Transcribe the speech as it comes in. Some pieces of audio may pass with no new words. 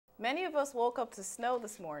Many of us woke up to snow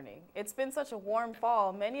this morning. It's been such a warm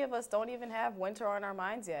fall, many of us don't even have winter on our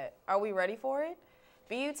minds yet. Are we ready for it?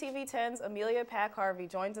 BUTV 10's Amelia Pack-Harvey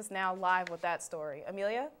joins us now live with that story.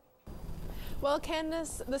 Amelia? Well,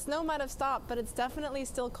 Candace, the snow might have stopped, but it's definitely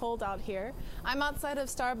still cold out here. I'm outside of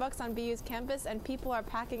Starbucks on BU's campus, and people are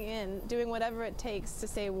packing in, doing whatever it takes to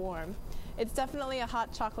stay warm. It's definitely a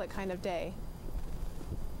hot chocolate kind of day.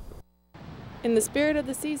 In the spirit of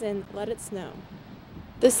the season, let it snow.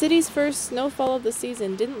 The city's first snowfall of the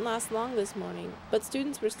season didn't last long this morning, but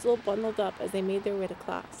students were still bundled up as they made their way to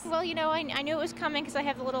class. Well, you know, I knew it was coming because I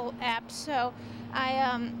have the little app, so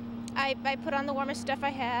I put on the warmest stuff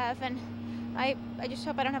I have, and I just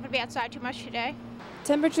hope I don't have to be outside too much today.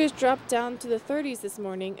 Temperatures dropped down to the 30s this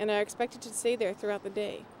morning and are expected to stay there throughout the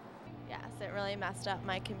day. Yes, it really messed up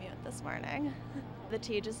my commute this morning. The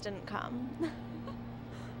tea just didn't come.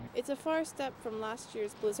 It's a far step from last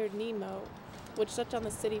year's blizzard Nemo, which shut down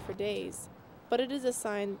the city for days, but it is a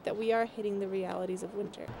sign that we are hitting the realities of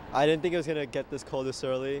winter. I didn't think it was going to get this cold this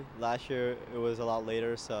early. Last year it was a lot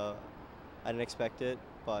later, so I didn't expect it,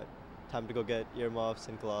 but time to go get earmuffs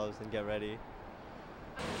and gloves and get ready.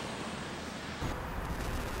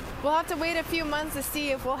 We'll have to wait a few months to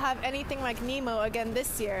see if we'll have anything like Nemo again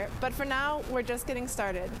this year, but for now, we're just getting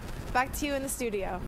started. Back to you in the studio.